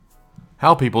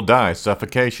How people die,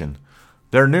 suffocation.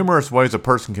 There are numerous ways a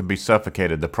person can be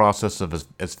suffocated, the process of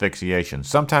asphyxiation.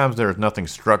 Sometimes there is nothing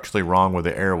structurally wrong with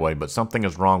the airway, but something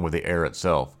is wrong with the air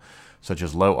itself, such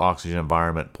as low oxygen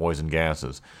environment, poison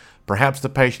gases. Perhaps the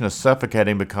patient is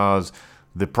suffocating because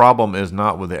the problem is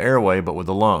not with the airway, but with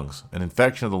the lungs. An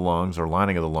infection of the lungs or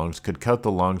lining of the lungs could coat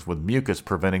the lungs with mucus,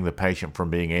 preventing the patient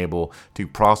from being able to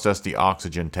process the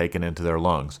oxygen taken into their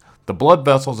lungs. The blood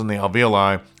vessels in the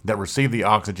alveoli that receive the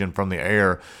oxygen from the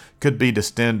air could be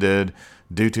distended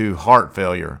due to heart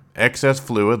failure. Excess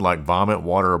fluid like vomit,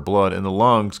 water, or blood in the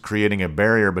lungs, creating a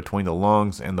barrier between the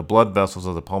lungs and the blood vessels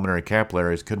of the pulmonary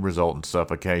capillaries, could result in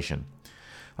suffocation.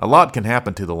 A lot can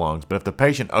happen to the lungs, but if the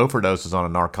patient overdoses on a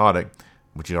narcotic,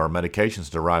 which are medications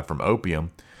derived from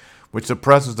opium, which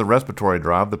suppresses the respiratory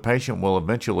drive, the patient will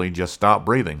eventually just stop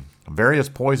breathing. Various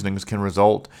poisonings can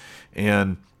result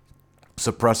in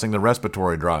suppressing the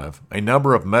respiratory drive. A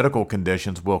number of medical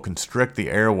conditions will constrict the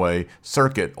airway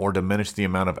circuit or diminish the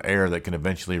amount of air that can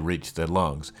eventually reach the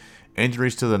lungs.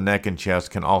 Injuries to the neck and chest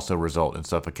can also result in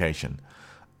suffocation.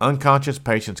 Unconscious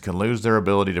patients can lose their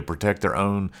ability to protect their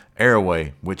own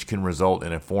airway, which can result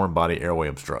in a foreign body airway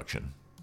obstruction.